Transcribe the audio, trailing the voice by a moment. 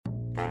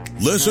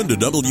Listen to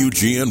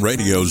WGN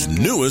Radio's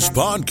newest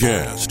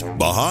podcast,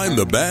 Behind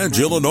the Badge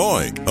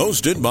Illinois,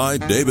 hosted by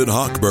David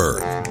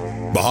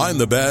Hochberg. Behind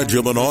the Badge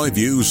Illinois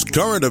views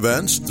current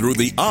events through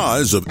the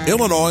eyes of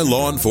Illinois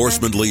law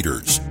enforcement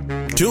leaders.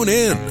 Tune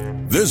in.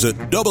 Visit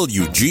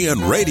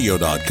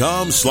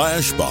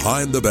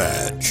WGNRadio.com/Behind the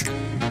Badge.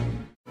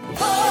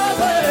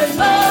 Forward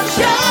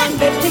motion,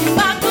 lifting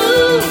my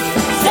mood,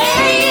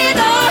 saying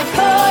our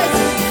chords,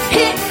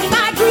 hitting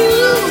my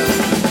groove.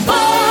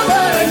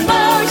 Forward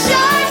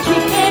motion,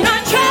 keeping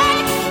on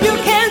track. You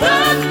can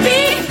look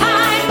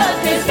behind, but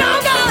there's no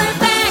going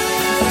back.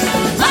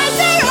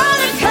 Life's a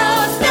roller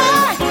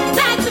coaster,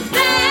 that's a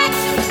fact.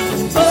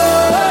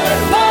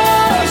 Forward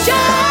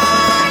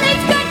motion,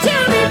 it's good to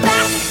be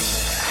back.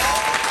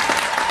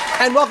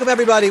 And welcome,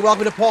 everybody.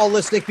 Welcome to Paul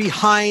Lisnek,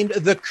 Behind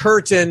the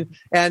Curtain.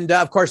 And,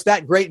 of course,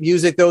 that great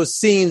music, those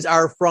scenes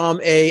are from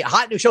a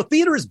hot new show.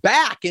 Theater is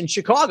back in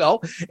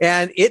Chicago,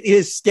 and it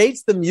is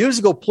Skates the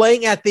Musical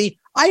playing at the,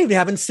 I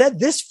haven't said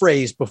this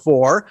phrase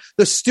before,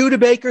 the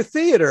Studebaker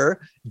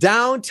Theater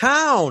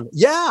downtown.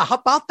 Yeah, how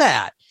about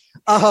that?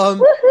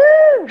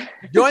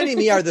 Joining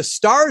me are the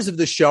stars of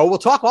the show. We'll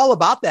talk all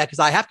about that because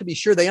I have to be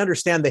sure they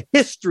understand the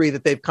history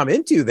that they've come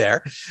into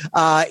there.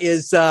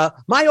 Is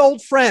my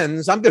old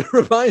friends. I'm going to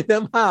remind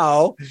them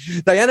how.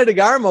 Diana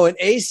DeGarmo and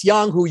Ace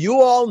Young, who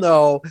you all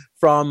know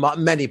from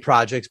many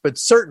projects, but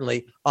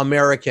certainly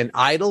American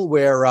Idol,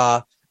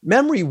 where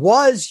memory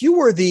was, you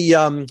were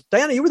the,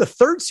 Diana, you were the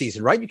third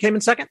season, right? You came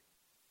in second?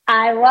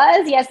 I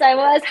was. Yes, I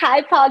was.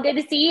 Hi, Paul. Good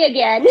to see you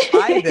again.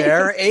 Hi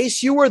there.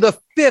 Ace, you were the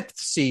fifth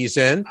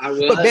season. I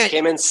was. I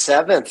came in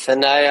seventh,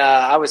 and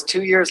I was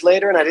 2 years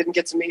later, and I didn't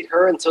get to meet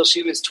her until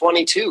she was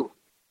 22.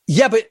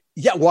 Well,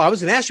 I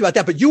was going to ask you about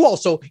that, but you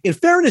also, in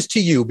fairness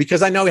to you,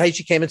 because I know, hey,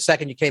 she came in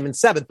second, you came in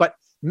seventh, but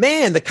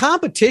man, the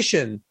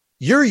competition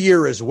your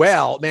year as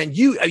well, man,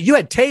 you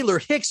had Taylor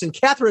Hicks and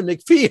Catherine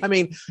McPhee. I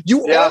mean,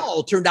 you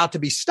all turned out to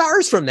be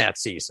stars from that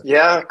season.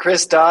 Yeah,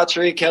 Chris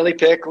Daughtry, Kelly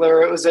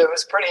Pickler. It was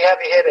pretty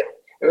heavy hitting.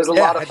 It was a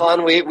lot of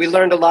fun. We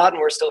learned a lot, and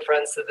we're still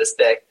friends to this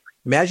day.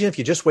 Imagine if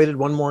you just waited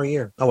one more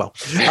year. Oh, well.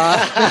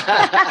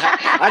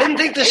 I didn't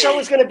think the show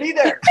was going to be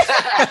there.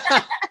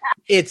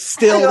 It's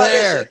still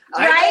there.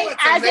 Right?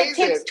 As it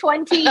takes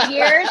 20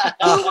 years,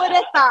 who would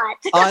have thought?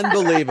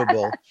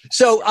 Unbelievable.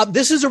 So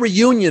this is a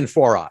reunion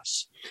for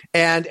us.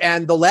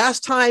 And the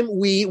last time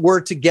we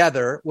were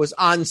together was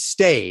on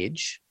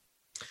stage.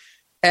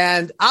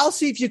 And I'll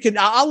let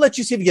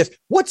you see if you guess.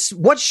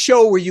 What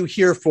show were you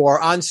here for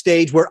on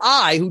stage where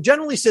I, who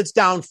generally sits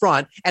down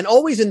front and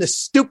always in the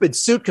stupid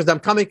suit because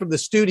I'm coming from the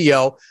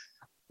studio,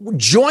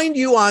 joined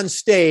you on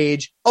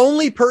stage,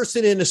 only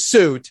person in a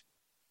suit.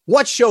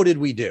 What show did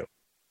we do?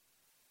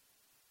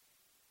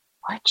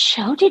 What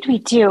show did we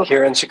do?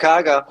 Here in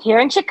Chicago. Here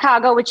in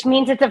Chicago, which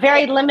means it's a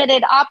very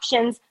limited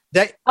options.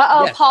 Yes.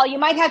 Paul, you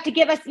might have to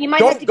give us.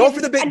 Go for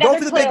the big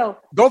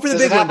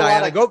one,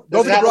 Diana. Go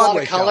for the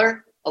Broadway show.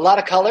 A lot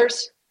of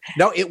colors.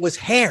 No, it was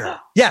hair.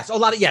 Yes, a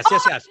lot of yes.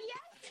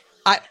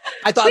 I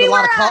thought we a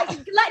lot were of colors.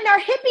 Letting our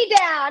hippie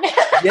down.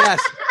 Yes.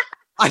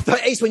 I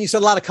thought, Ace, when you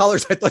said a lot of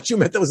colors, I thought you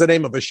meant that was the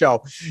name of a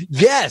show.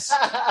 Yes,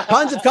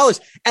 tons of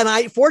colors.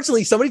 And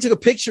fortunately, somebody took a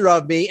picture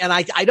of me, and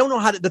I don't know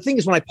how to, the thing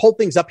is when I pull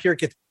things up here,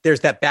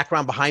 there's that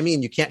background behind me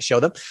and you can't show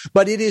them,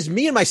 but it is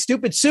me in my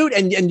stupid suit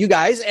and you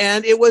guys,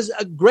 and it was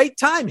a great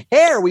time.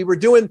 Hair, we were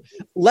doing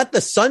Let the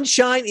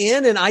Sunshine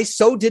In, and I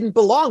So Didn't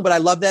Belong, but I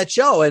love that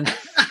show. And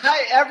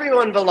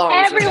everyone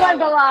belongs. Everyone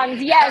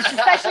belongs, yes,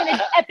 especially in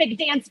an epic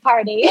dance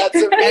party. That's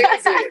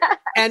amazing.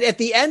 And at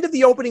the end of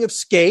the opening of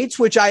Skates,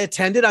 which I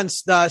attended on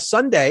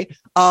Sunday,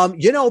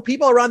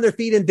 people are on their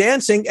feet and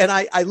dancing. And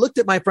I looked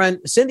at my friend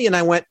Cindy and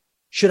I went,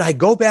 should I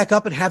go back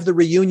up and have the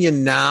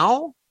reunion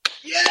now?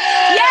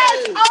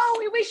 Yes. Oh,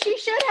 we wish you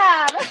should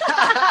have.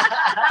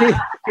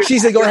 She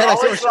said, go ahead.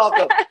 Always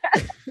welcome.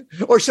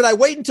 Or should I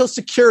wait until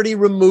security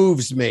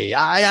removes me?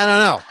 I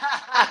don't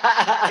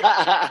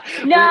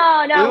know.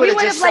 No, we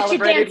would have let you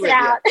dance it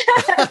out.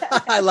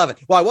 I love it.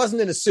 Well, I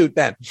wasn't in a suit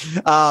then.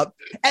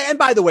 And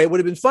by the way, it would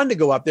have been fun to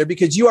go up there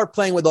because you are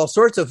playing with all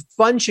sorts of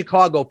fun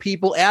Chicago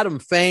people. Adam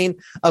Fain,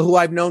 who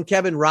I've known,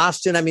 Kevin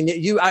Roston. I mean,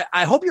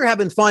 I hope you're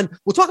having fun.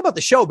 We'll talk about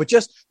the show, but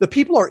just the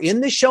people are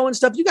in this show and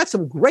stuff. You got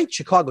some great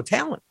Chicago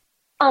talent.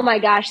 Oh my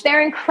gosh,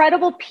 they're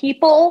incredible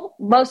people,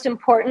 most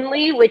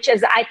importantly, which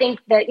is, I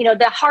think that,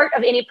 the heart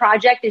of any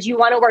project is you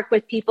want to work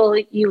with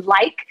people you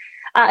like,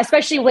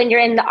 especially when you're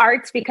in the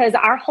arts, because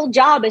our whole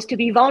job is to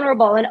be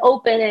vulnerable and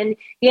open and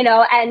you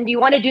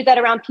want to do that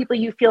around people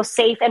you feel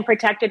safe and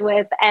protected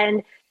with.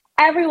 And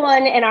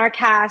everyone in our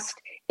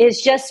cast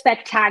is just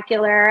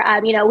spectacular.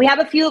 We have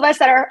a few of us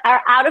that are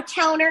out of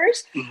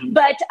towners,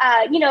 but,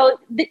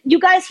 you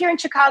guys here in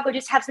Chicago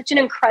just have such an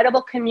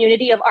incredible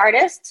community of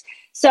artists.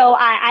 So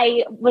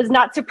I was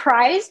not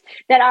surprised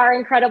that our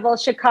incredible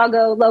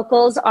Chicago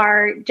locals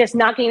are just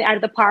knocking it out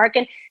of the park.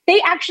 And they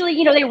actually,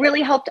 they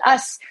really helped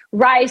us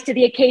rise to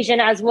the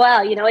occasion as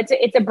well.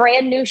 It's a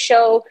brand new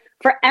show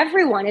for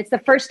everyone. It's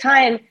the first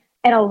time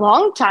in a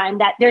long time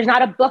that there's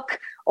not a book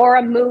or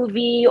a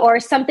movie or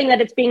something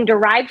that it's being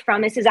derived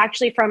from. This is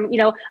actually from,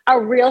 a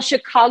real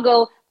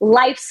Chicago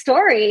life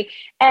story.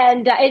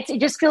 And it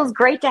just feels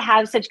great to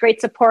have such great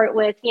support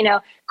with,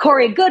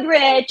 Corey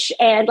Goodrich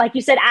and, like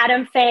you said,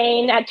 Adam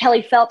Fain at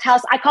Kelly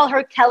Feldhaus. I call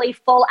her Kelly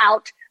Full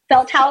Out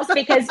Feldhaus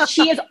because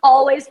she is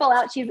always full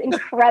out. She's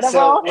incredible.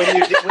 So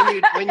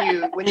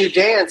when you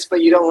dance,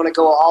 but you don't want to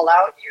go all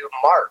out, you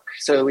mark.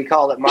 So we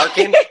call it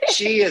marking.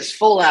 She is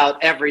full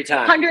out every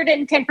time.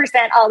 110%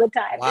 all the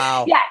time.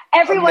 Wow. Yeah,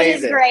 everyone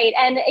Amazing. is great.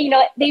 And,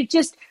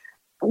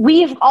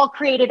 we've all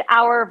created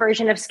our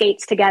version of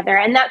skates together.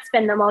 And that's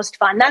been the most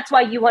fun. That's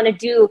why you want to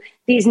do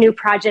these new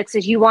projects,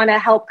 is you want to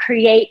help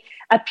create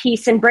a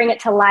piece and bring it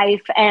to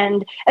life.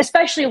 And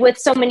especially with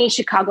so many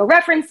Chicago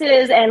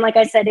references. And like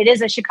I said, it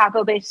is a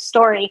Chicago-based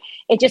story.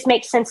 It just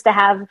makes sense to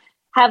have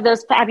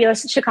those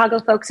fabulous Chicago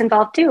folks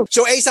involved too.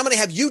 So Ace, I'm going to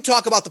have you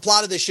talk about the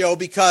plot of the show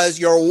because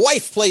your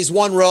wife plays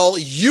one role,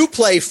 you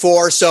play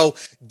four. So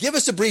give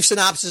us a brief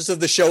synopsis of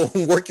the show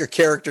and work your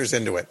characters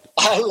into it.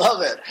 I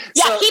love it.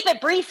 Yeah, keep it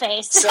brief,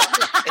 Ace. So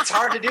it's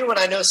hard to do when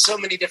I know so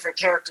many different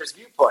characters'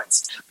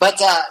 viewpoints. But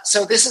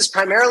so this is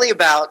primarily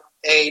about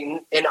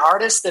an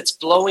artist that's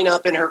blowing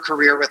up in her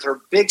career with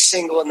her big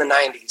single in the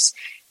 90s.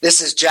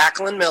 This is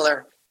Jacqueline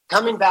Miller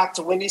coming back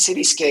to Windy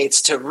City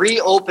Skates to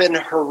reopen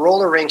her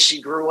roller rink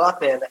she grew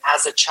up in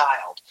as a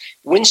child.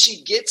 When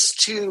she gets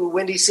to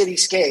Windy City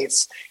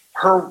Skates,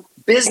 her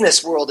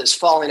business world is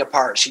falling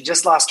apart. She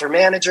just lost her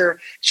manager.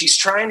 She's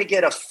trying to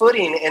get a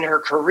footing in her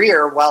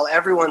career while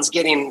everyone's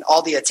getting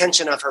all the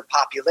attention of her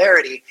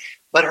popularity,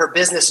 but her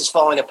business is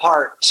falling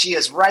apart. She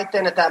is right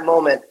then at that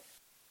moment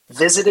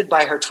visited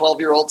by her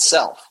 12-year-old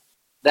self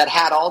that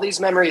had all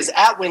these memories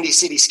at Windy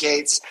City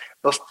Skates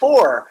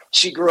before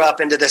she grew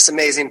up into this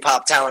amazing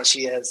pop talent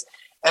she is.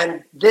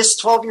 And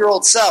this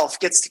 12-year-old self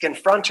gets to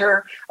confront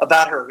her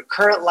about her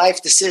current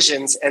life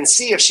decisions and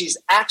see if she's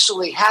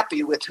actually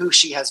happy with who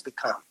she has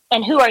become.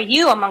 And who are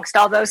you amongst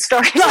all those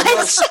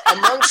storylines?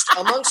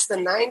 amongst the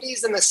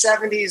 90s and the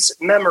 70s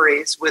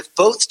memories with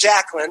both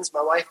Jacquelines,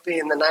 my wife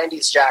being the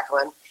 90s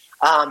Jacqueline,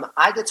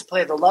 I get to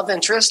play the love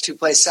interest who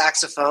plays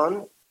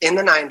saxophone in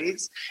the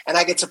 90s, and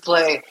I get to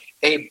play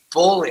a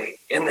bully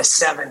in the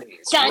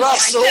 70s.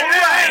 Russell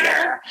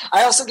Ryder.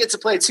 I also get to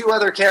play two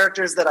other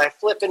characters that I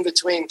flip in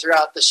between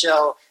throughout the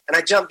show, and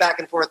I jump back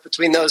and forth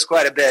between those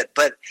quite a bit.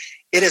 But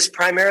it is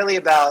primarily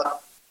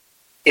about,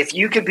 if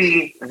you could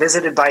be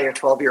visited by your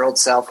 12-year-old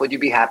self, would you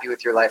be happy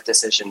with your life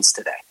decisions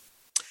today?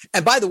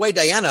 And by the way,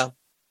 Diana,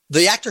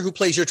 the actor who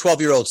plays your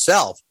 12-year-old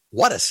self,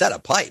 what a set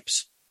of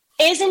pipes.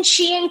 Isn't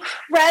she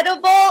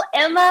incredible?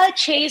 Emma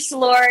Chase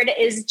Lord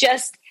is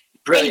just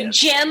brilliant. A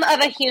gem of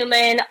a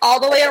human all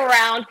the way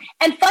around.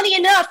 And funny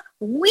enough,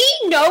 we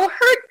know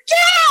her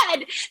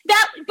dad.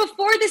 That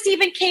before this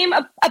even came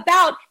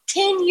about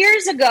 10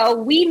 years ago,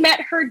 we met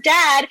her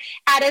dad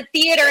at a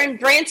theater in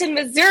Branson,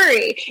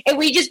 Missouri. And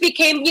we just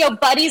became,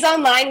 buddies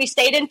online. We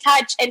stayed in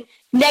touch. And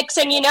next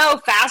thing you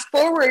know, fast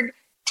forward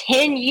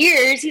 10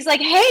 years, he's like,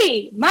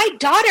 hey, my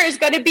daughter is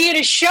going to be in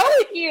a show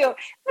with you. And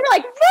we're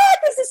like, what?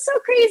 This is so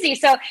crazy.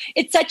 So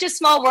it's such a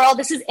small world.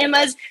 This is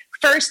Emma's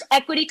first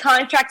equity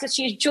contract, so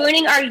she's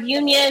joining our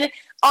union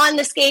on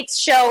the Skates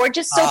show. We're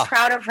just so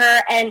proud of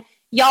her, and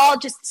y'all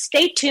just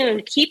stay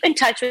tuned. Keep in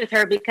touch with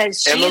her because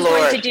she's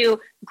going to do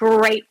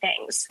great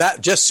things.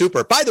 That just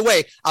super. By the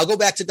way, I'll go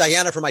back to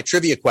Diana for my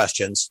trivia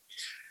questions.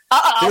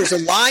 There's a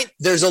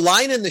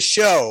line in the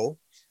show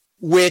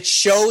which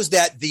shows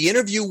that the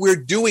interview we're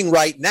doing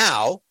right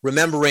now,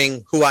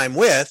 remembering who I'm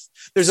with,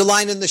 there's a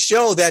line in the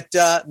show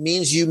that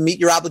means you meet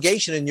your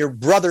obligation, and your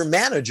brother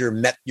manager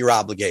met your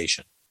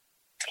obligation.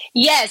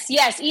 Yes.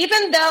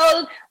 Even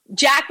though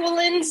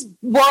Jacqueline's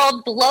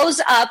world blows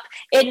up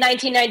in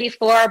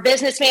 1994, her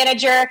business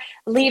manager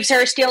leaves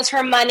her, steals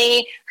her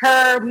money.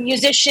 Her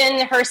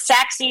musician, her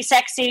sexy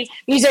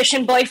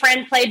musician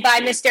boyfriend, played by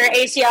Mr.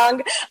 Ace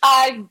Young,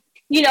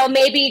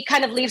 maybe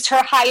kind of leaves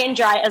her high and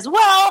dry as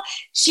well.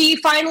 She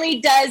finally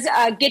does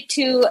get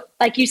to,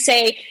 like you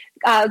say,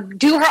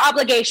 do her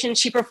obligation.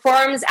 She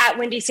performs at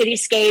Windy City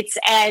Skates,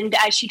 and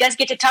she does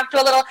get to talk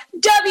to a little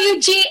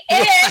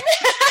WGN.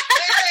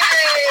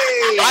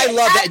 I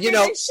love that.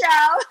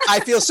 I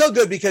feel so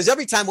good because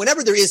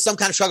whenever there is some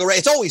kind of struggle,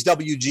 it's always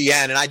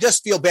WGN. And I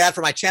just feel bad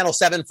for my Channel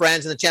 7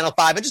 friends and the Channel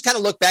 5. I just kind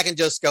of look back and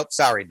just go,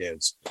 sorry,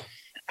 dudes.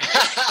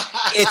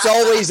 It's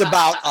always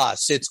about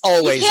us. It's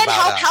always about us. You can't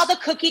help how the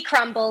cookie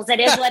crumbles. It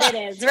is what it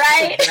is,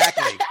 right?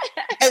 Exactly.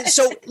 And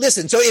so,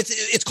 listen,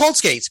 it's called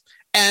Skates.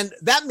 And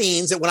that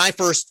means that when I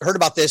first heard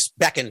about this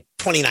back in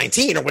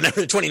 2019 or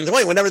whenever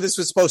this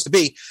was supposed to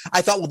be,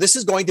 I thought, well, this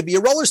is going to be a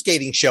roller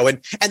skating show.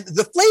 And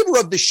the flavor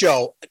of the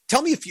show,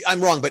 tell me if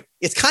I'm wrong, but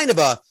it's kind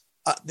of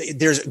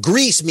there's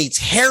grease meets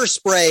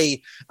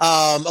hairspray,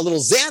 a little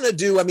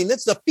Xanadu. I mean,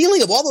 that's the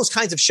feeling of all those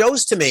kinds of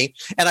shows to me.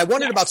 And I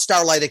wondered about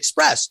Starlight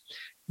Express.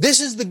 This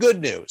is the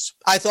good news.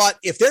 I thought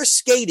if they're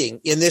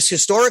skating in this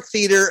historic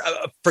theater,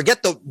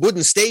 forget the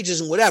wooden stages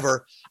and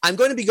whatever, I'm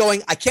going to be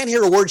going, I can't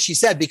hear a word she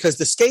said because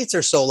the skates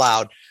are so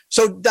loud.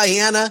 So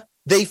Diana,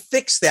 they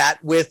fixed that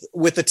with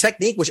a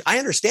technique, which I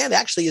understand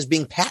actually is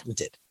being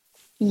patented.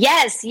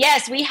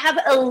 Yes, we have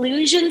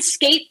Illusion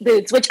skate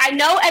boots, which I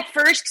know at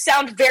first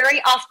sound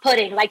very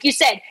off-putting. Like you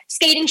said,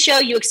 skating show,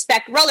 you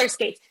expect roller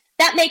skates.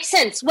 That makes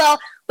sense. Well,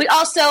 we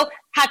also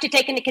have to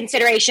take into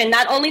consideration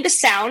not only the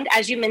sound,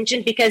 as you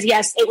mentioned, because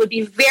yes, it would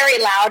be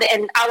very loud,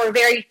 and our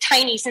very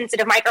tiny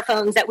sensitive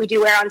microphones that we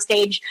do wear on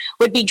stage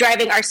would be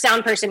driving our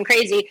sound person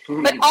crazy.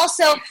 But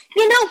also,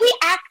 we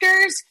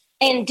actors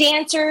and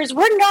dancers,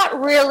 we're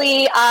not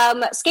really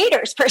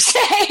skaters per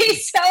se.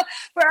 So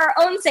for our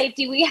own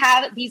safety, we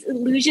have these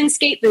Illusion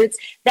skate boots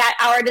that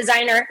our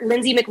designer,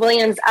 Lindsay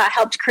McWilliams,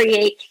 helped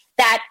create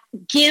that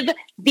give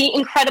the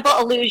incredible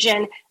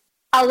illusion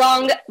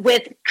along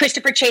with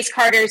Christopher Chase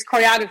Carter's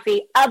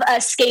choreography of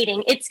us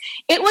skating. It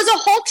was a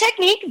whole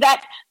technique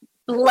that,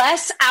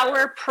 bless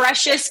our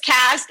precious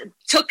cast,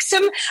 took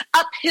some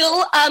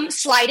uphill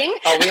sliding.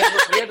 Oh, we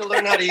had to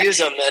learn how to use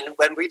them, and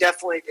when we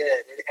definitely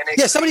did.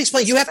 And somebody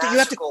explain. You have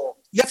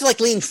to like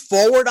lean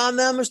forward on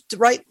them,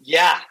 right?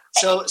 Yeah.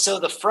 So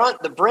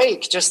the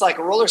brake, just like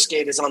a roller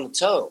skate, is on the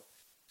toe.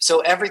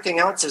 So everything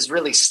else is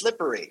really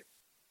slippery.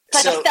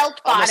 Like a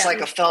felt bottom. Almost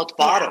like a felt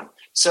bottom. Yeah.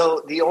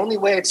 So the only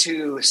way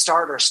to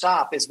start or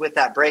stop is with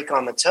that brake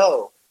on the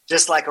toe,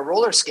 just like a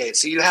roller skate.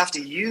 So you have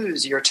to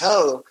use your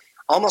toe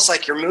almost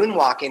like you're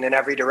moonwalking in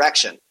every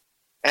direction.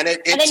 And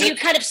then you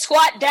kind of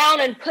squat down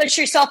and push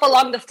yourself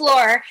along the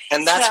floor.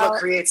 And that's what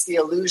creates the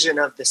illusion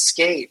of the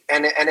skate.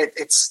 And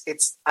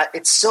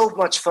it's so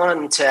much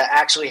fun to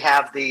actually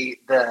have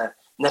the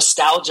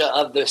nostalgia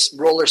of this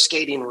roller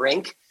skating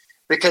rink.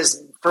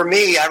 Because for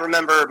me, I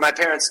remember my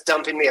parents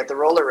dumping me at the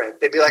roller rink.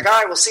 They'd be like, all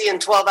right, we'll see you in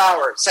 12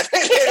 hours.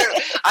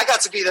 I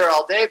got to be there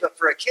all day, but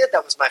for a kid,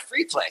 that was my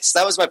free place.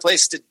 That was my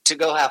place to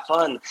go have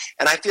fun.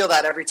 And I feel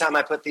that every time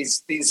I put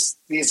these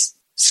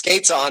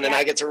skates on and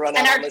I get to run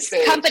out on the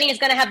stage. And our company is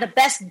going to have the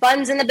best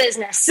buns in the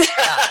business.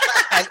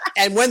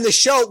 and when the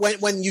show,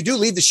 when you do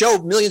leave the show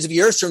millions of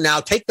years from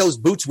now, take those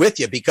boots with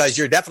you, because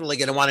you're definitely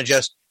going to want to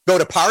just go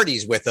to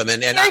parties with them.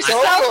 And they're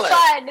so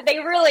fun. They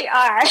really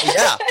are.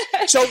 Yeah.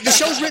 So the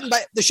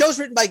show's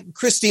written by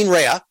Christine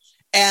Rea,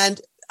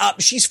 and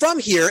she's from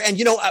here. And,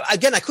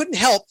 again, I couldn't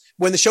help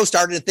when the show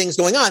started and things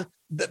going on.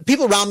 The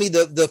people around me,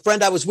 the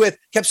friend I was with,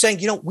 kept saying,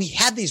 we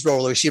had these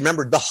rollers. She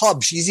remembered the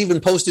hub. She's even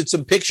posted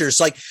some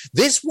pictures. Like,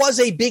 this was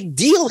a big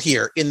deal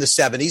here in the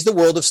 70s, the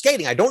world of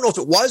skating. I don't know if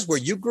it was where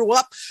you grew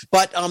up,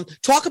 but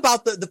talk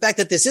about the fact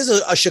that this is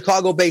a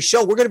Chicago-based show.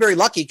 We're going to be very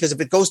lucky, because if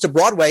it goes to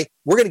Broadway,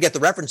 we're going to get the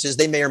references.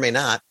 They may or may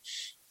not.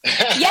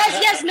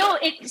 Yes. No,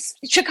 it's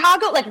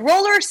Chicago, like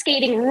roller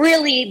skating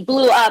really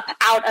blew up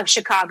out of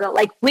Chicago.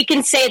 Like, we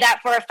can say that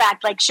for a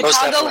fact. Like,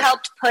 Chicago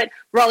helped put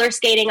roller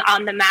skating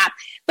on the map.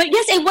 But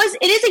yes,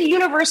 it is a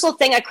universal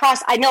thing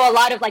across. I know a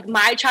lot of like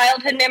my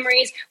childhood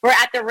memories were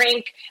at the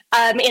rink.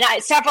 And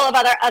several of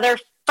other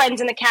friends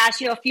in the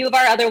cast, a few of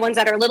our other ones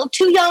that are a little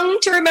too young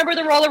to remember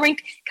the roller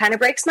rink, kind of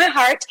breaks my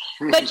heart.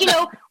 But,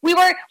 we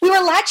were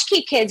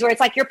latchkey kids, where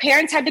it's like your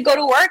parents had to go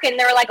to work and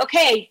they were like,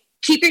 okay,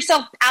 keep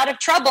yourself out of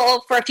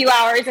trouble for a few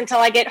hours until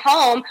I get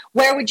home.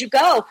 Where would you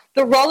go?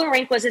 The roller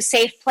rink was a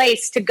safe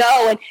place to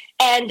go.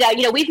 And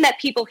we've met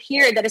people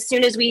here that as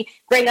soon as we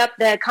bring up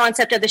the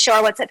concept of the show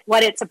or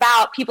what it's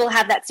about, people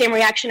have that same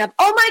reaction of,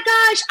 oh my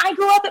gosh, I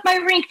grew up at my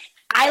rink.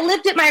 I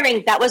lived at my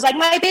rink. That was like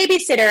my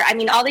babysitter. I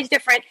mean, all these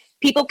different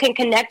people can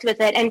connect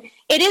with it. And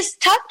it is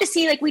tough to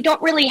see, like, we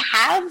don't really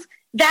have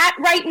that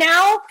right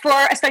now,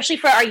 especially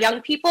for our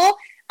young people.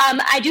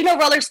 I do know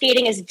roller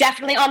skating is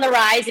definitely on the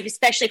rise,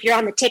 especially if you're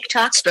on the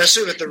TikTok.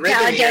 Especially with the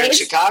ribbon here in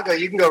Chicago,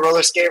 you can go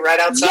roller skate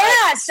right outside.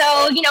 Yeah,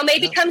 so,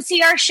 maybe come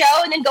see our show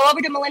and then go over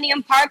to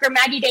Millennium Park or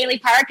Maggie Daley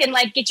Park and,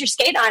 like, get your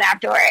skate on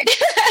afterward.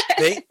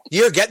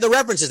 You're getting the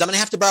references. I'm going to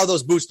have to borrow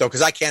those boots, though,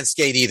 because I can't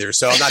skate either,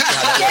 so I'm not sure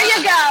how that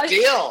works.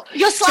 There you go. Deal.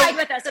 You'll slide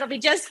with us. It'll be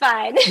just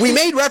fine. We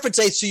made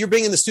references to you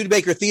being in the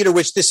Studebaker Theater,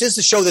 which this is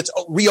the show that's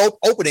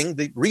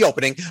the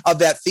reopening of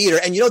that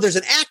theater. And, there's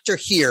an actor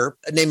here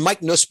named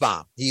Mike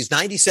Nussbaum. He's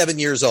 97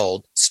 years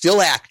old,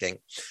 still acting,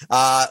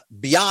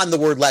 beyond the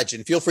word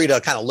legend. Feel free to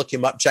kind of look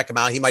him up, check him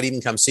out. He might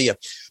even come see you.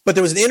 But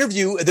there was an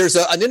interview. There's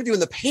an interview in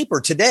the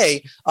paper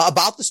today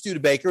about the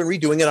Studebaker and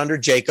redoing it under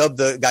Jacob,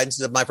 the guidance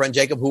of my friend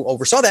Jacob, who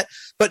oversaw that.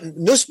 But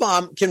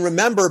Nussbaum can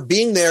remember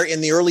being there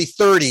in the early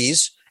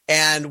 30s,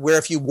 and where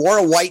if you wore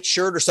a white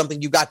shirt or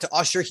something, you got to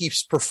usher. He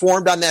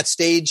performed on that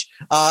stage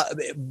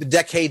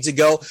decades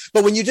ago.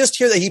 But when you just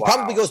hear that, he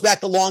probably goes back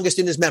the longest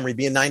in his memory,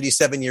 being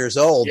 97 years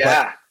old.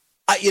 Yeah. But,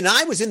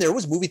 I was in there. It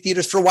was movie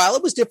theaters for a while.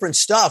 It was different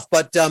stuff.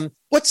 But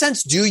what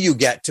sense do you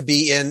get to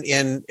be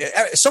in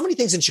so many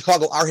things in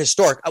Chicago are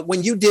historic?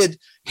 When you did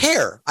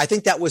Hair, I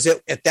think that was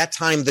at that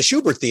time the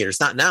Schubert Theaters,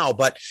 not now.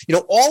 But,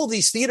 all of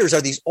these theaters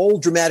are these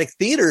old dramatic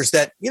theaters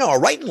that, are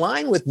right in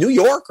line with New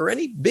York or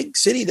any big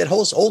city that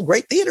hosts old,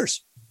 great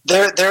theaters.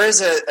 There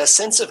is a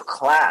sense of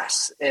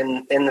class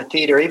in the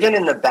theater, even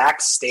in the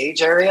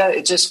backstage area.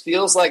 It just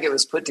feels like it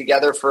was put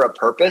together for a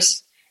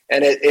purpose.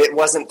 And it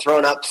wasn't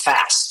thrown up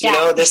fast.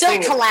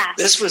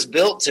 This was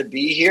built to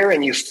be here,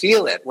 and you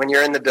feel it when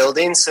you're in the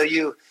building. So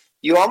you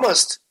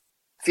almost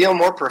feel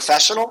more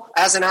professional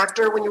as an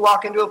actor when you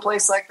walk into a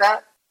place like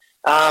that.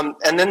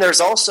 And then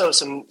there's also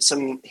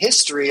some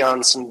history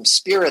on some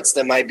spirits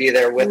that might be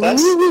there with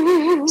us.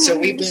 So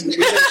we've been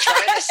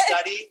trying to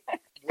study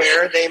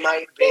where they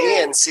might be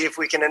and see if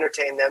we can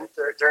entertain them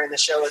during the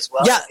show as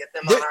well. Yeah, and get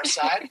them on our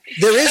side.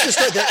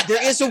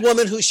 There is a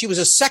woman she was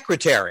a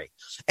secretary,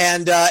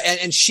 and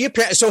she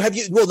apparently. So have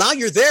you? Well, now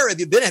you're there.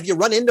 Have you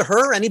run into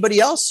her? Anybody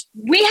else?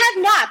 We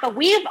have not, but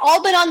we've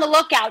all been on the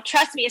lookout.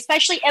 Trust me,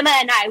 especially Emma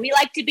and I. We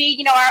like to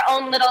be, our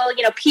own little,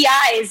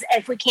 PIs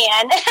if we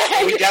can.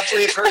 We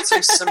definitely have heard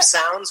some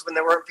sounds when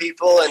there weren't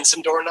people, and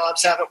some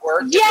doorknobs haven't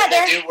worked. Yeah,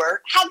 they do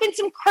work. Have been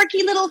some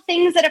quirky little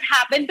things that have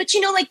happened, but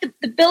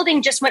the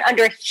building just went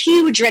under a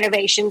huge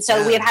renovation,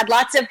 so we have had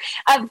lots of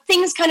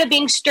things kind of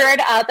being stirred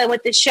up, and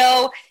with the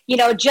show,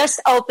 just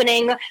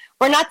opening.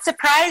 We're not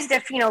surprised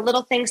if,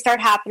 little things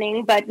start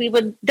happening, but we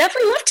would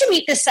definitely love to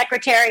meet the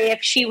secretary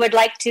if she would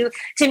like to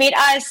meet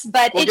us.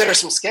 But we'll get her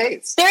some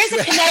skates. There is a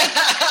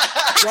connection.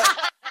 Well,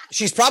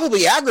 she's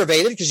probably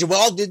aggravated because you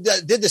all did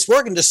this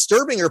work and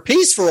disturbing her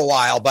peace for a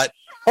while, but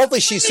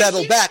hopefully she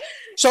settled back.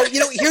 So,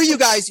 here you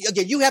guys,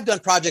 again, you have done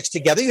projects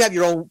together. You have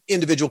your own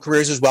individual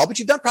careers as well, but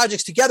you've done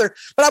projects together.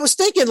 But I was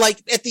thinking,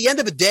 like, at the end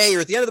of a day or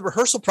at the end of the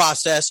rehearsal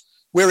process,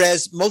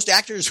 whereas most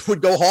actors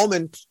would go home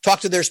and talk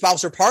to their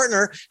spouse or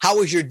partner, how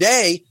was your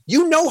day?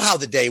 You know how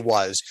the day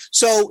was.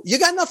 So you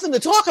got nothing to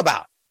talk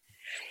about.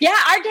 Yeah,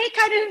 our day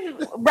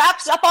kind of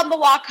wraps up on the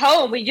walk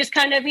home. We just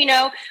kind of,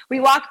 we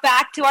walk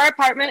back to our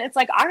apartment. It's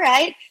like, all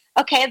right,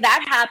 okay,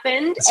 that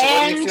happened. So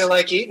what do you feel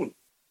like eating?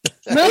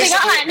 Moving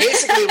on.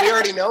 Basically, we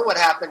already know what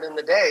happened in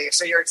the day.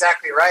 So you're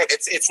exactly right.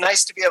 It's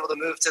nice to be able to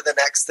move to the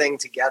next thing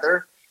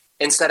together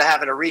instead of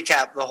having to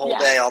recap the whole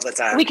day all the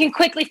time. We can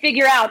quickly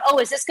figure out,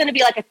 is this going to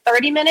be like a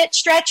 30-minute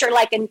stretch or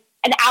like an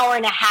hour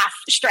and a half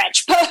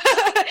stretch? Do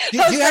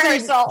you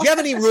have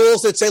any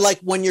rules that say, like,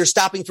 when you're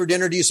stopping for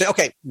dinner, do you say,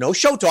 okay, no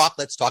show talk,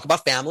 let's talk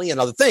about family and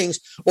other things?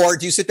 Or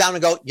do you sit down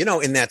and go,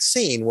 in that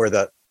scene where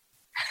the...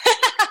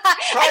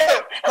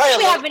 I don't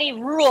really have any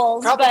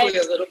rules. Probably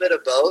but a little bit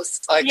of both.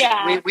 Like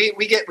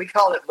we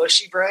call it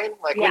mushy brain.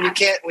 Like when you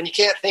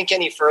can't think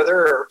any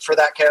further for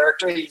that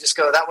character, you just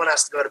go, that one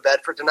has to go to bed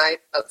for tonight.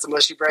 That's the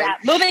mushy brain. Yeah,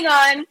 moving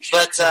on.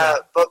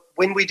 But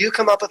when we do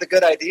come up with a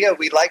good idea,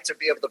 we like to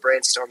be able to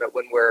brainstorm it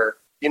when we're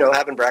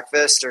having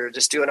breakfast or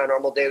just doing our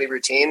normal daily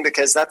routine,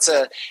 because it's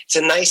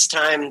a nice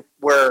time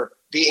where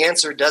the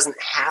answer doesn't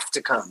have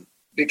to come.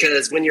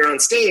 Because when you're on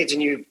stage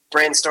and you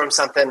brainstorm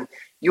something,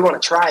 you want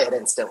to try it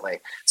instantly.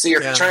 So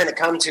you're trying to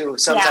come to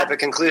some type of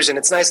conclusion.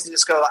 It's nice to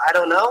just go, I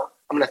don't know.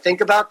 I'm going to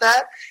think about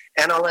that,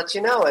 and I'll let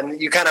you know.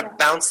 And you kind of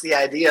bounce the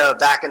idea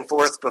back and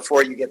forth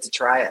before you get to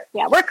try it.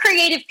 Yeah, we're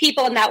creative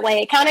people in that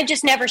way. It kind of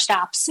just never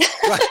stops.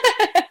 Right.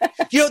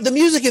 The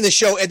music in the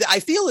show, I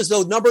feel as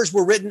though numbers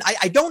were written.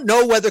 I don't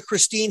know whether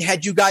Christine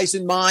had you guys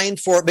in mind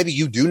for, maybe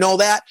you do know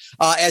that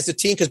as a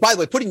team, because by the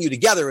way, putting you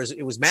together,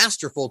 it was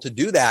masterful to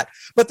do that.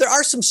 But there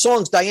are some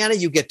songs, Diana,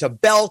 you get to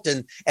belt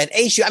and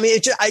ace you. I mean,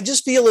 I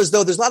just feel as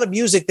though there's a lot of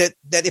music that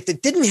if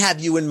it didn't have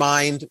you in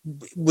mind,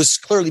 was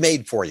clearly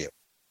made for you.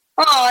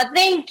 Oh,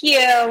 thank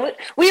you.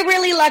 We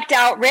really lucked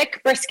out.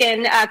 Rick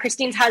Briskin,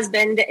 Christine's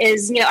husband,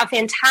 is a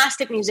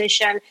fantastic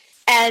musician,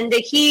 and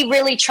he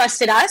really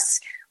trusted us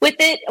with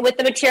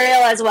the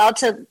material as well,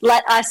 to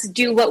let us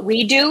do what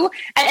we do.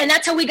 And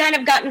that's how we kind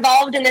of got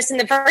involved in this in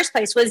the first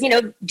place, was,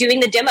 doing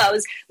the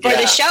demos for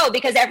the show,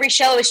 because every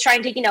show is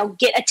trying to,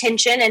 get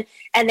attention,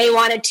 and they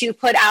wanted to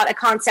put out a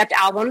concept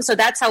album. So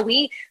that's how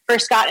we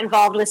first got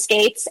involved with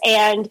Skates.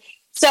 And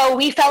so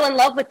we fell in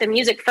love with the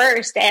music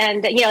first.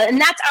 And, and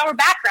that's our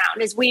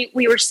background, is we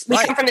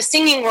come from the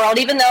singing world,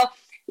 even though,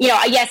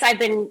 yes, I've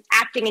been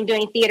acting and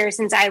doing theater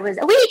since I was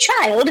a wee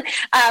child.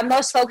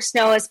 Most folks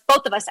know us,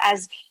 both of us,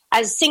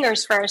 as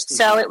singers first.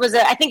 So it was,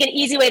 I think, an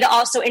easy way to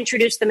also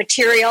introduce the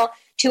material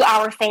to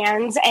our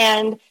fans.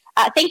 And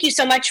thank you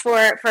so much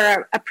for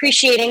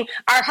appreciating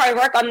our hard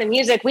work on the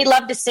music. We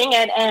love to sing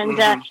it,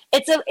 and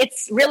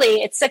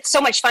it's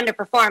so much fun to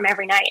perform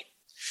every night.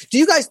 Do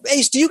you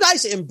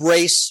guys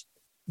embrace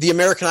the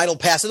American Idol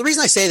past? And the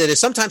reason I say that is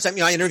sometimes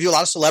I interview a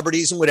lot of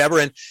celebrities and whatever,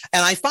 and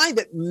I find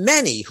that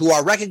many who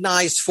are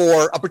recognized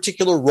for a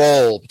particular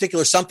role,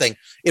 particular something,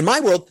 in my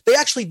world, they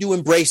actually do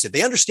embrace it.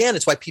 They understand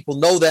it's why people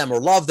know them or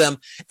love them.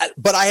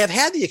 But I have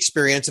had the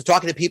experience of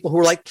talking to people who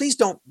are like, please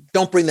don't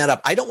bring that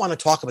up. I don't want to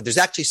talk about it. There's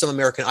actually some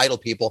American Idol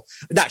people.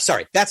 No,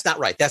 sorry, that's not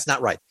right. That's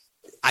not right.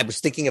 I was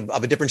thinking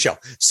of a different show.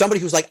 Somebody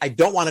who's like, I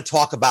don't want to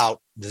talk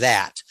about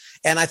that.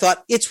 And I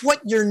thought, it's what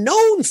you're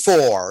known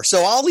for.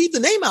 So I'll leave the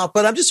name out,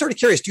 but I'm just sort of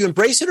curious. Do you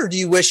embrace it, or do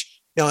you wish,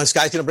 this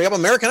guy's going to bring up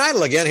American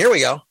Idol again? Here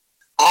we go.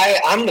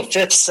 I'm the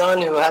fifth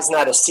son who hasn't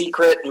had a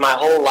secret in my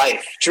whole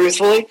life.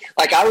 Truthfully,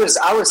 like I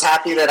was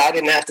happy that I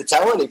didn't have to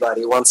tell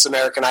anybody once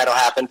American Idol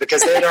happened,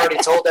 because they had already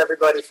told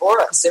everybody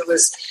for us.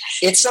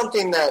 It's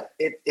something that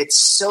it's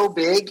so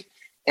big,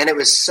 and it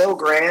was so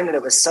grand, and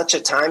it was such a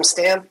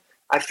timestamp.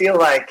 I feel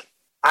like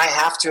I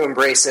have to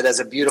embrace it as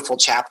a beautiful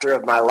chapter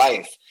of my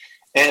life.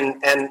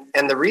 And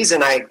the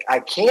reason I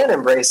can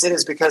embrace it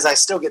is because I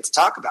still get to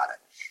talk about it.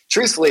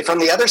 Truthfully, from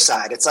the other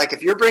side, it's like,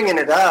 if you're bringing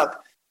it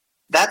up,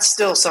 that's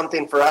still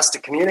something for us to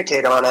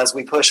communicate on as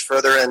we push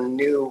further in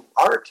new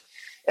art.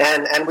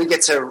 And we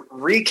get to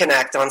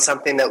reconnect on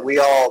something that we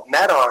all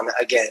met on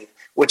again,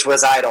 which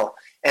was Idol,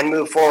 and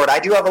move forward. I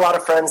do have a lot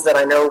of friends that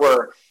I know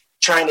were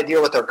trying to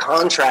deal with their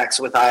contracts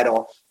with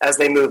Idol as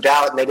they moved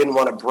out, and they didn't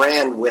want to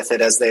brand with it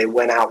as they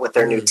went out with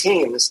their new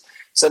teams.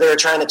 So they were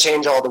trying to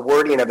change all the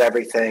wording of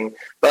everything.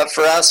 But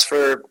for us,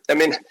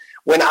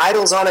 when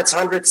Idol's on its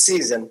 100th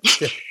season,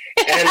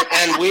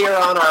 and we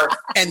are on our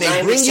and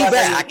they bring you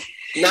back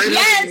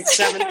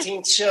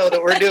 917th show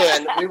that we're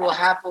doing, we will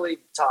happily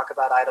talk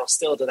about Idol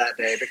still to that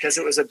day, because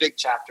it was a big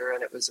chapter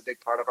and it was a big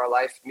part of our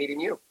life meeting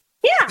you.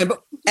 Yeah.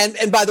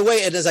 And by the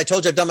way, and as I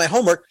told you, I've done my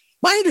homework.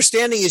 My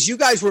understanding is you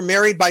guys were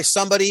married by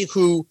somebody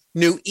who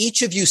knew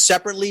each of you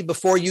separately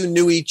before you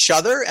knew each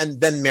other, and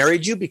then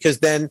married you, because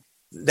then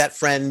that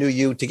friend knew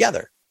you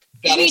together.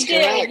 We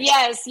did.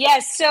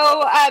 Yes.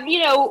 So,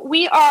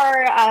 we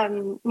are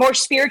more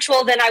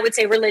spiritual than I would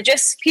say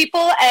religious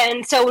people.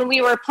 And so when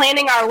we were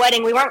planning our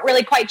wedding, we weren't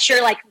really quite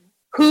sure like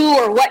who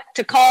or what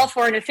to call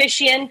for an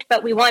officiant,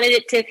 but we wanted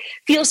it to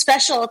feel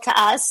special to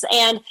us.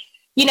 And,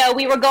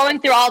 we were going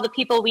through all the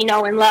people we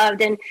know and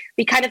loved, and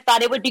we kind of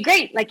thought it would be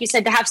great, like you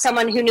said, to have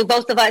someone who knew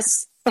both of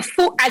us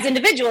before as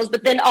individuals,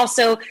 but then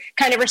also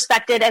kind of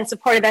respected and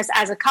supported us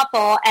as a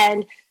couple.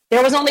 And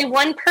there was only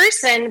one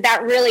person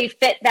that really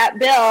fit that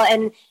bill,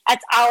 and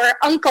that's our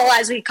uncle,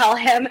 as we call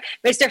him,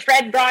 Mr.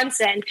 Fred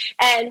Bronson.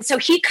 And so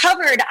he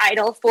covered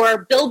Idol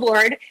for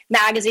Billboard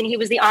magazine. He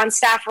was the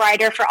on-staff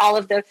writer for all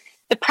of the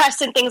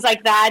press and things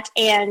like that.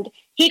 And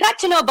he got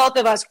to know both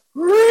of us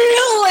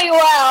really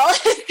well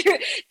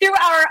through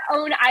our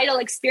own Idol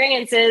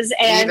experiences.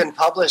 And he even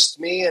published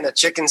me in a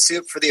chicken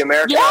soup for the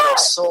American Idol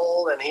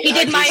Soul. And he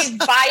did my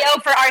bio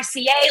for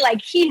RCA.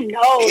 Like, he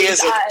knows. He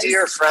is a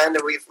dear friend,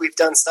 and we've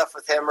done stuff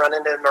with him, running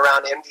into him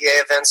around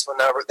MDA events when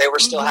they were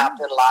still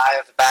happening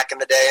live back in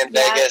the day in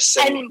Vegas.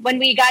 And when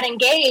we got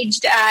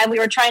engaged, we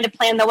were trying to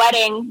plan the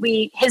wedding.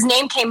 His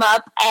name came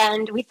up,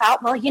 and we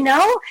thought, well,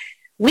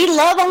 we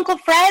love Uncle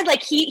Fred.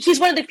 Like, he's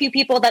one of the few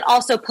people that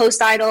also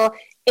post-Idol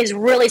is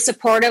really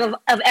supportive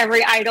of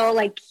every Idol.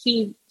 Like,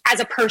 he, as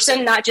a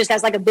person, not just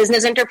as like a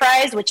business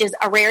enterprise, which is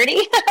a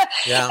rarity.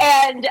 Yeah.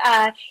 And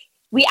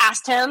we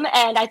asked him,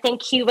 and I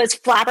think he was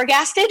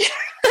flabbergasted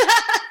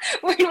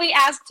when we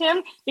asked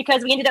him,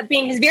 because we ended up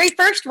being his very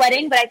first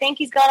wedding, but I think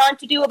he's gone on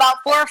to do about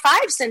 4 or 5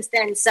 since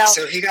then. So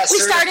he got we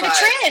certified. Started a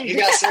trend. He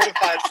got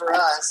certified for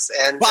us,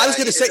 and I was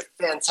going to say,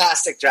 a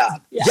fantastic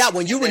job. Yeah,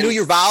 when you renew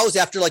your vows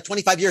after like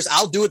 25 years,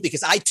 I'll do it,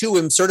 because I too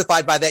am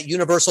certified by that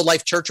Universal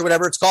Life Church or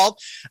whatever it's called.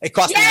 It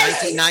cost me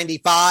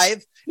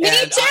 $19.95. Me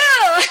too.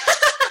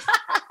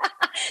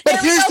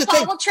 But here's the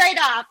thing.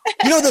 Trade-off.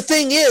 The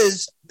thing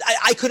is,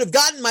 I could have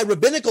gotten my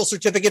rabbinical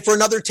certificate for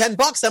another $10.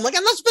 I'm like,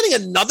 I'm not spending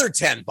another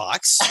 $10.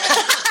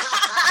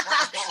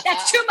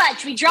 That's too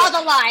much. We draw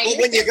the line. Well,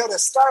 when you go to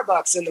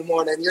Starbucks in the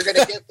morning, you're going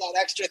to get that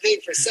extra thing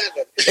for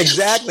 $7.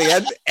 Exactly,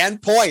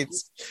 and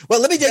points. Well,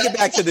 let me take it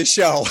back to the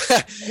show.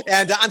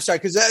 And I'm sorry,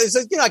 because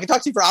I can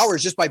talk to you for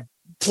hours just by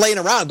playing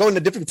around, going to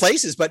different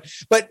places. But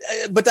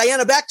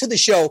Diana, back to the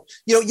show.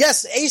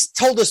 Yes, Ace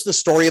told us the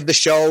story of the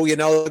show.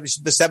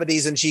 The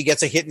 70s, and she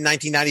gets a hit in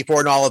 1994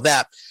 and all of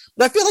that.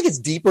 But I feel like it's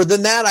deeper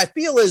than that. I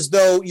feel as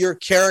though your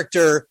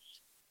character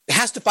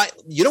has to find.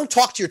 You don't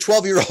talk to your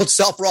 12-year-old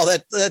self for all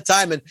that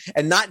time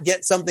and not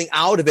get something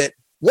out of it.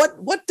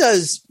 What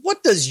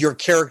does your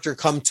character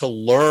come to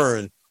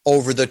learn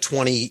over the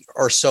 20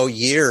 or so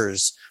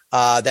years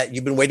that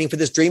you've been waiting for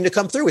this dream to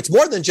come through? It's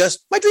more than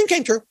just my dream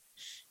came true.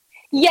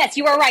 Yes,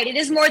 you are right. It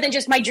is more than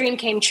just my dream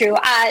came true.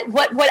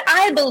 What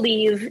I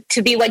believe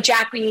to be what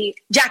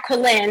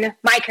Jacqueline,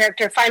 my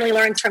character, finally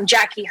learns from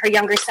Jackie, her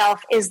younger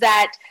self, is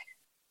that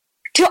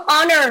to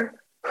honor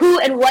who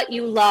and what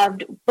you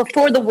loved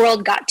before the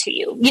world got to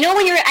you.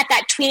 When you're at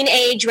that tween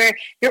age where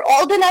you're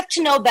old enough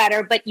to know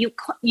better, but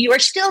you are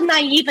still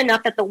naive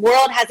enough that the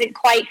world hasn't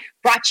quite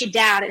brought you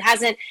down. It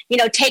hasn't,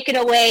 taken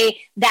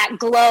away that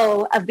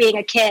glow of being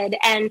a kid.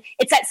 And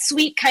it's that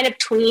sweet kind of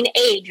tween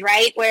age,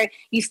 right? Where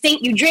you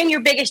think you dream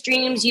your biggest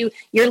dreams, you're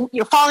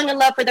falling in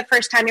love for the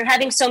first time, you're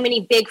having so many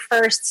big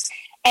firsts,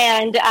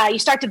 and you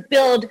start to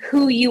build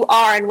who you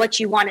are and what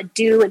you want to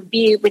do and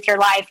be with your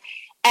life.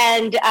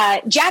 And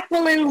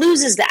Jacqueline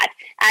loses that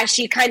as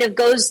she kind of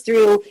goes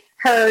through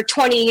her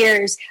 20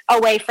 years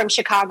away from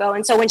Chicago.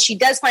 And so when she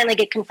does finally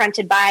get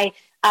confronted by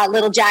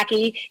little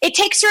Jackie, it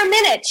takes her a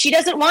minute. She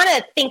doesn't want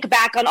to think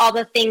back on all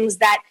the things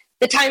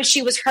the times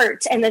she was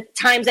hurt and the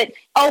times that,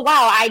 oh,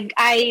 wow,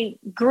 I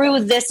grew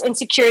this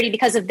insecurity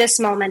because of this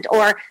moment,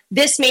 or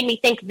this made me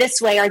think this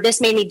way, or this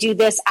made me do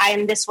this, I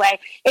am this way.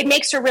 It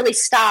makes her really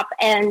stop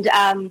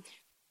and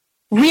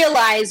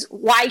realize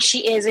why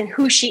she is and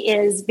who she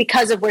is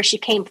because of where she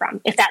came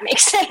from, if that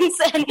makes sense.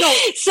 And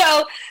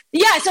so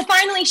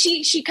finally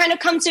she kind of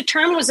comes to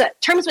terms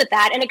with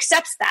that and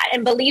accepts that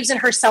and believes in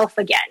herself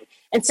again,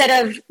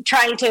 instead of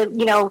trying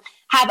to,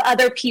 have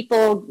other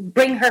people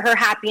bring her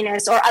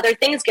happiness or other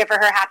things give her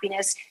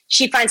happiness.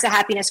 She finds the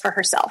happiness for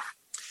herself.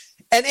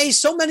 And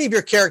so many of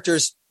your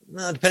characters,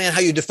 depending on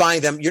how you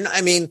define them,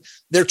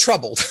 they're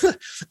troubled.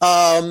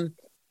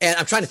 And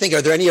I'm trying to think,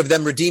 are there any of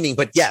them redeeming?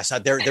 But yes,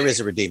 there is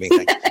a redeeming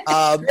thing.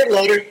 Put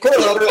later,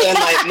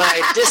 and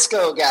my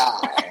disco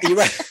guy. You're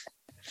right.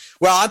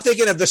 Well, I'm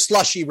thinking of the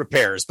slushy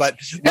repairs, but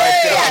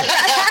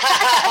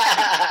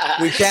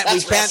we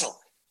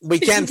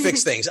can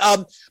fix things.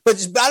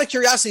 But out of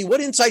curiosity, what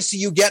insights do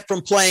you get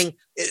from playing?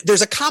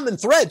 There's a common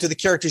thread to the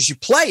characters you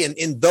play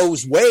in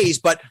those ways,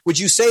 but would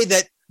you say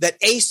that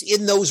Ace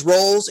in those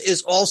roles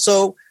is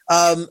also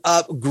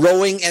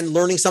growing and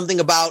learning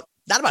something about,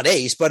 not about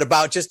Ace, but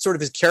about just sort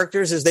of his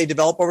characters as they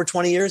develop over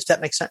 20 years? Does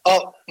that make sense?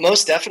 Oh,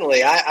 most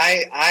definitely.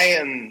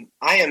 I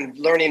am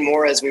learning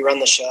more as we run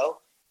the show.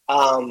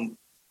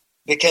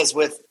 Because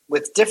with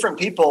different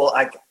people,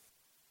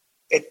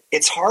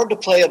 it's hard to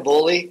play a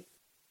bully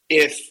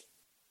if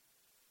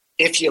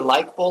you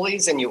like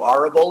bullies and you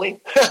are a bully.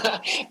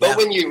 But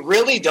when you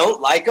really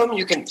don't like them,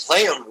 you can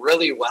play them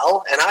really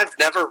well. And I've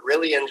never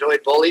really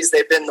enjoyed bullies.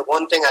 They've been the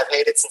one thing I've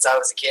hated since I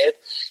was a kid.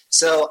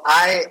 So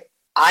I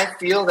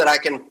feel that I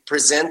can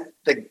present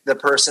the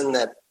person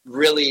that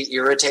really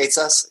irritates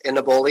us in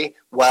a bully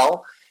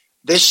well.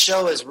 This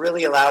show has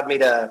really allowed me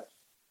to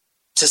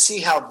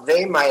see how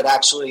they might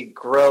actually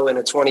grow in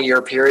a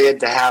 20-year period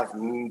to have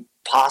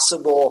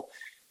possible,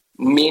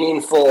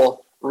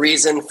 meaningful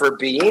reason for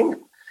being.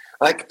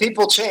 Like,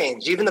 people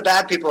change. Even the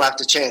bad people have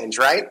to change,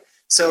 right?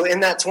 So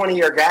in that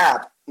 20-year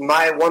gap,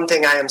 my one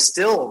thing I am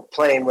still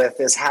playing with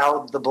is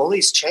how the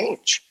bullies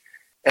change.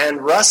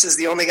 And Russ is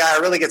the only guy I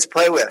really get to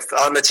play with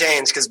on the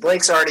change because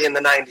Blake's already in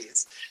the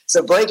 90s.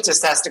 So Blake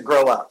just has to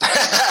grow up.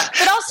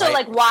 But also, right?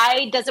 Like,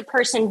 why does a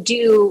person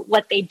do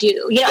what they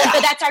do?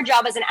 But that's our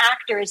job as an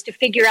actor, is to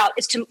figure out,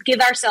 is to give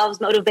ourselves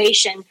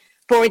motivation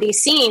for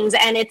these scenes.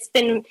 And it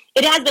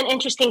has been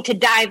interesting to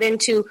dive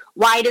into,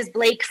 why does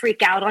Blake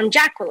freak out on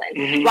Jacqueline?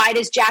 Mm-hmm. Why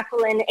does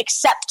Jacqueline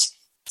accept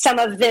some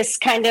of this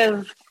kind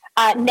of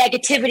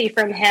negativity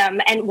from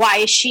him? And why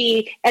is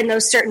she in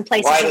those certain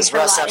places? Why does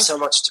Russ have so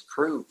much to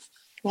prove?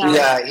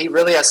 Yeah, he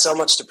really has so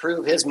much to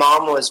prove. His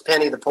mom was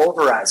Penny the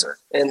Pulverizer,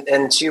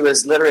 and she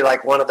was literally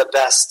like one of the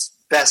best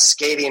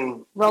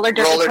skating roller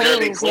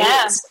derby queens.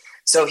 Yeah.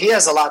 So he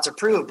has a lot to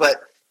prove,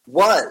 but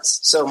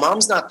so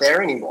mom's not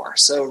there anymore.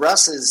 So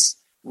Russ is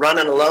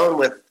running alone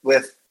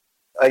with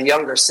a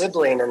younger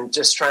sibling and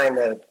just trying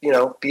to,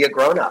 be a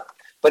grown up.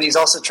 But he's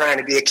also trying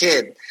to be a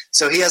kid.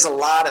 So he has a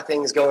lot of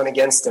things going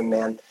against him,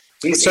 man.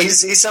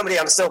 He's somebody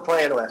I'm still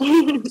playing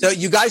with. So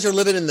you guys are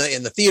living in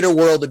the theater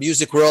world, the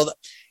music world.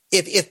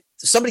 If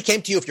somebody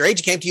came to you, if your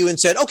agent came to you and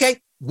said, okay,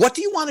 what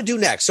do you want to do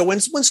next? So when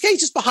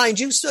Skates is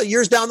behind you, so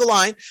years down the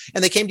line,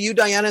 and they came to you,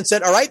 Diana, and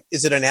said, all right,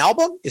 is it an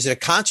album? Is it a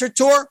concert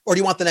tour? Or do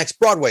you want the next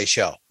Broadway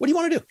show? What do you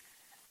want to do?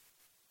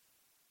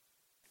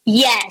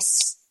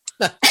 Yes.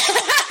 I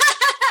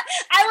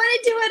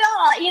want to do it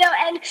all,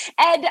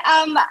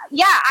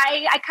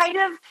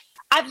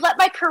 I've let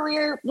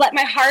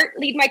my heart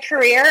lead my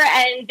career,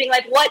 and being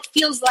like, what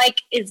feels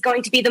like is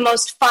going to be the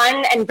most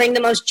fun and bring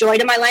the most joy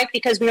to my life,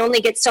 because we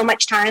only get so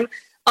much time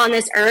on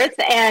this earth.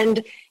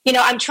 And,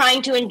 I'm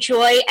trying to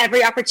enjoy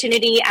every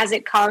opportunity as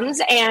it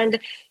comes. And,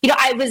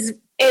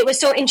 it was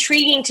so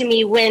intriguing to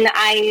me when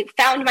I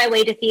found my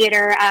way to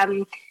theater,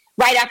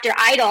 right after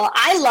Idol.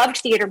 I loved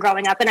theater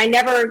growing up, and I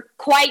never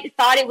quite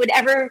thought it would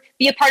ever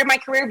be a part of my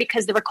career,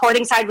 because the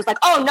recording side was like,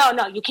 oh,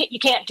 no, you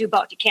can't do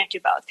both. You can't do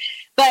both.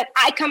 But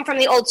I come from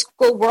the old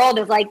school world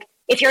of, like,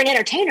 if you're an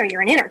entertainer,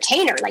 you're an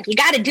entertainer. Like, you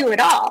got to do it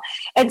all.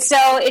 And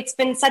so it's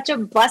been such a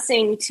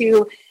blessing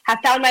to have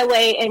found my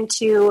way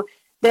into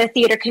the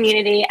theater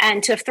community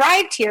and to have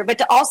thrived here. But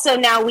to also,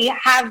 now we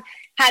have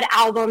had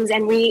albums,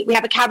 and we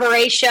have a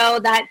cabaret show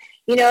that,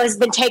 has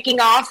been taking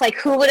off. Like,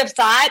 who would have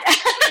thought?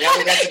 Yeah,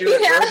 we got to do it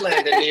at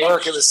Birdland in New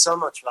York. It was so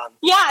much fun.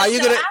 Yeah.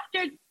 We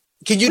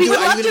would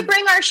love to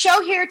bring our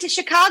show here to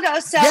Chicago.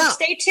 So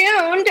stay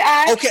tuned.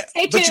 Okay,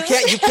 stay tuned.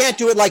 But you can't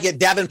do it like at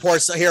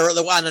Davenport's here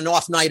on an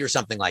off night or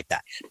something like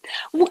that.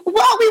 Well,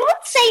 we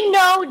won't say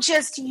no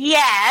just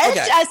yet.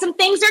 Okay. Some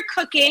things are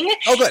cooking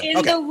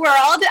in the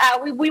world.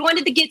 We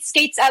wanted to get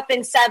Skates up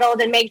and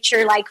settled and make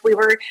sure, like, we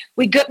were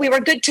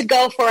good to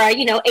go for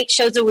 8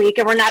 shows a week,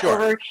 and we're not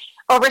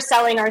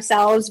overselling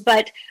ourselves.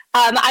 But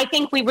I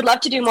think we would love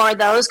to do more of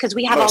those, because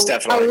we have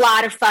a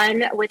lot of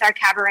fun with our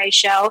cabaret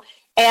show,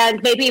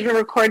 and maybe even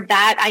record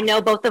that. I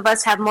know both of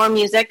us have more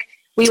music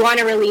we want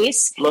to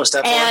release. Most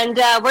definitely.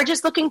 And we're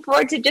just looking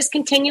forward to just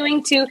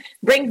continuing to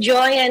bring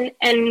joy and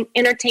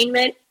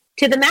entertainment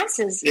to the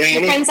masses. Yeah,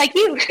 friends like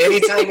you.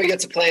 Anytime we get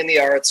to play in the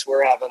arts,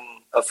 we're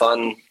having a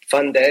fun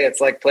day. It's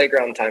like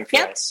playground time for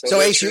us.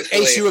 So Ace,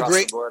 you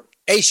agree?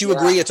 Ace, you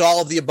agree? It's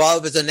all of the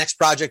above as the next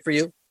project for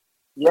you?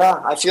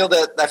 Yeah, I feel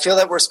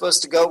that we're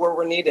supposed to go where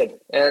we're needed,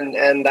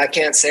 and I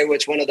can't say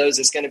which one of those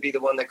is going to be the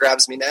one that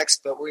grabs me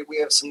next. But we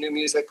have some new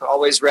music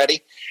always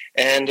ready,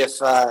 and if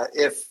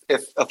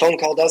a phone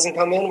call doesn't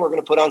come in, we're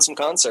going to put on some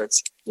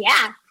concerts.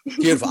 Yeah,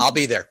 beautiful. I'll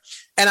be there,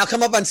 and I'll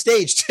come up on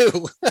stage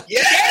too.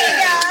 Yeah,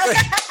 there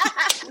you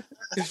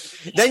go.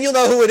 Then you'll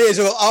know who it is.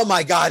 Oh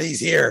my God, he's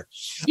here.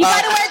 You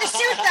got to wear the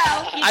suit,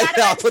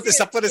 though. I'll put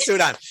a suit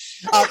on.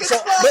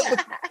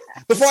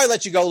 before I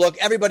let you go, look,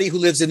 everybody who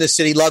lives in this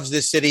city loves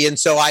this city. And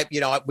so I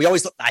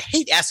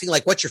hate asking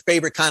like, what's your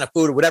favorite kind of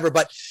food or whatever.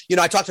 But,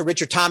 I talked to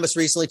Richard Thomas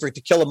recently for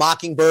To Kill a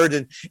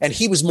Mockingbird, and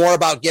he was more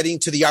about getting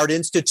to the Art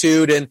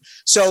Institute. And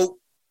so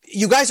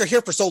you guys are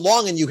here for so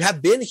long and you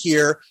have been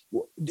here.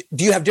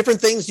 Do you have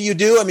different things you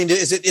do? I mean,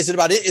 is it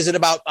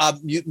about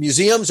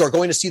museums or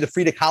going to see the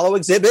Frida Kahlo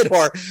exhibit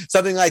or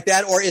something like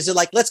that? Or is it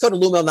like, let's go to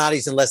Lou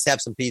Malnati's and let's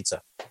have some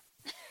pizza?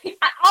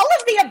 All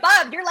of the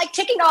above. You're like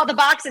ticking all the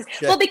boxes.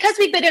 Yeah. Well, because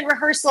we've been in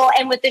rehearsal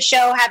and with the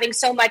show having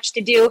so much to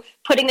do,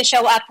 putting the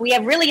show up, we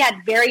have really had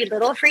very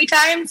little free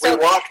time. So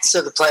we walked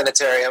to the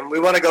planetarium.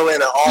 We want to go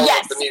into all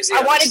of the museums.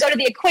 I want to go to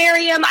the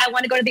aquarium. I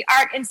want to go to the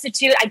Art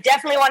Institute. I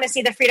definitely want to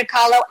see the Frida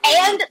Kahlo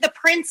and the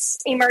Prince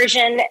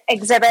immersion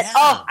exhibit. Yeah.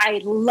 Oh, I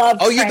love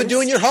Prince. You've been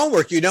doing your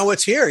homework. You know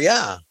what's here.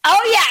 Yeah.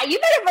 Oh, yeah. You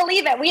better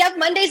believe it. We have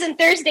Mondays and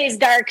Thursdays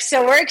dark.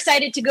 So we're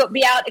excited to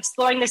be out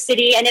exploring the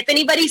city. And if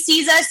anybody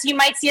sees us, you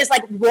might see us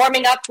like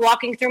warming up,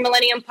 walking through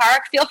Millennium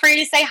Park. Feel free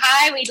to say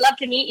hi. We'd love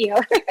to meet you.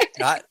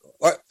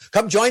 Or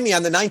come join me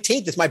on the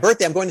 19th. It's my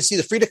birthday. I'm going to see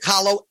the Frida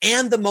Kahlo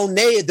and the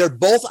Monet. They're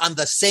both on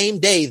the same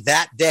day,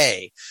 that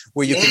day,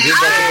 where you can hear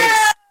both.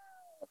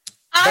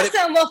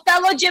 Awesome. Well,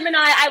 fellow Gemini,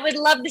 I would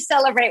love to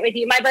celebrate with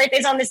you. My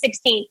birthday's on the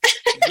 16th.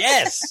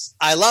 Yes.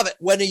 I love it.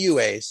 When are you,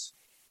 Ace?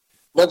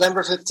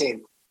 November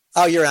 15th.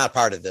 Oh, you're not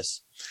part of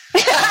this.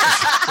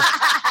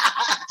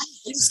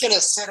 He's just going to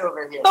sit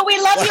over here. But we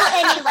love you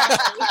anyway.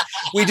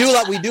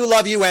 We do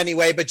love you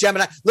anyway. But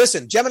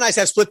Geminis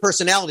have split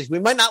personalities. We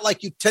might not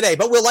like you today,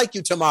 but we'll like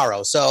you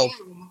tomorrow. So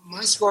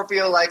my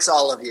Scorpio likes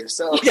all of you.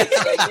 So you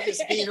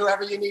just be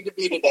whoever you need to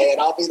be today,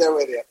 and I'll be there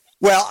with you.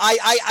 Well,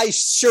 I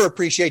sure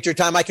appreciate your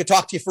time. I could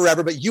talk to you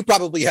forever, but you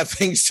probably have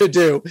things to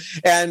do.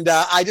 And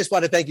I just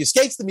want to thank you.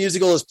 Skates the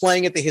Musical is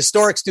playing at the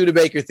historic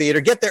Studebaker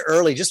Theater. Get there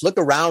early. Just look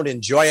around,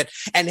 enjoy it.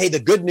 And hey, the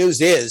good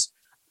news is,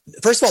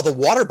 first of all, the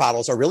water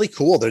bottles are really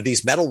cool. They're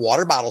these metal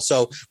water bottles.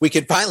 So we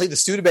can finally, the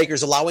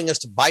Studebaker's allowing us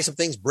to buy some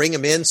things, bring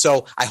them in.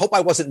 So I hope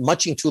I wasn't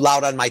munching too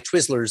loud on my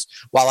Twizzlers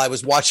while I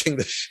was watching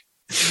the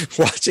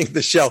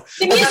show.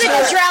 The music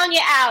will drown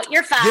you out.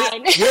 You're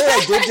fine.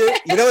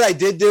 You know what I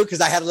did do? Because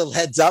I had a little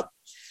heads up.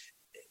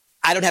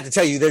 I don't have to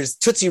tell you, there's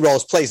Tootsie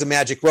Rolls plays a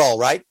magic role,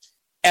 right?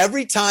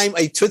 Every time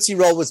a Tootsie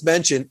Roll was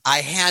mentioned, I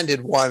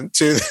handed one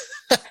to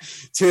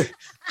the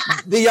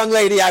young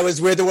lady I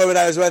was with, the woman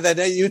I was with, and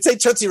you'd say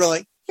Tootsie Roll,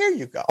 like, here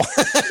you go.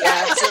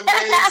 That's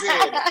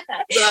amazing.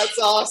 That's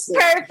awesome.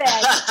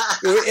 Perfect.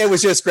 It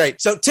was just great.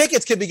 So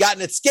tickets can be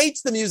gotten at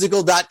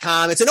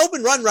skatesthemusical.com. It's an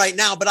open run right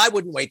now, but I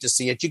wouldn't wait to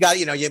see it. You got,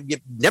 you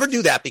never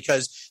do that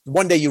because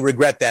one day you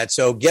regret that.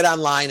 So get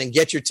online and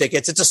get your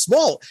tickets. It's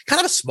kind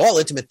of a small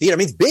intimate theater. I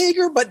mean, it's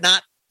bigger, but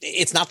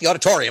it's not the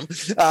auditorium.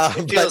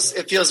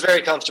 It feels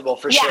very comfortable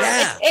for sure.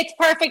 Yeah. It's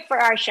perfect for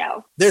our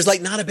show. There's like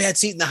not a bad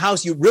seat in the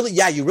house. You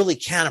really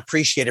can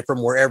appreciate it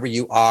from wherever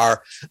you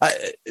are.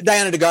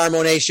 Diana DeGar,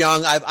 Monet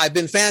Xiong, I've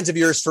been fans of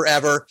yours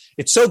forever.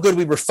 It's so good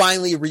we were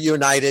finally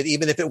reunited,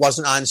 even if it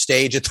wasn't on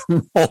stage at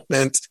the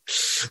moment.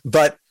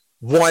 But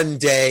one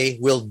day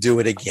we'll do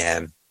it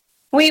again.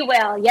 We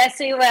will. Yes,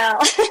 we will.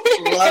 Love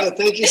it.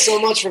 Thank you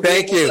so much for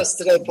being with us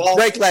today, Paul.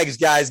 Break legs,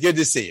 guys. Good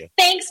to see you.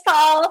 Thanks,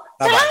 Paul.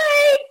 Bye-bye.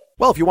 Bye.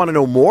 Well, if you want to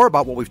know more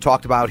about what we've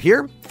talked about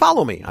here,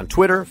 follow me on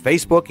Twitter,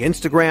 Facebook,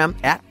 Instagram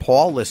at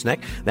Paul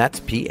Lisnek. That's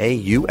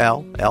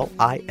PaulLisnek.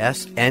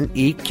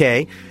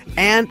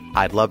 And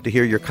I'd love to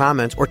hear your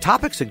comments or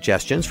topic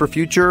suggestions for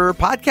future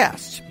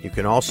podcasts. You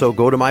can also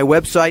go to my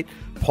website,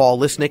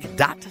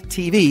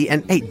 paullisnek.tv.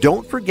 And hey,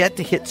 don't forget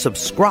to hit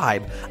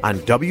subscribe on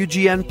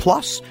WGN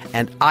Plus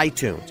and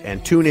iTunes.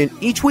 And tune in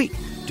each week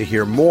to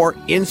hear more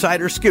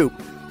Insider Scoop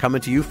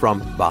coming to you from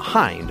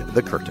behind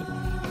the curtain.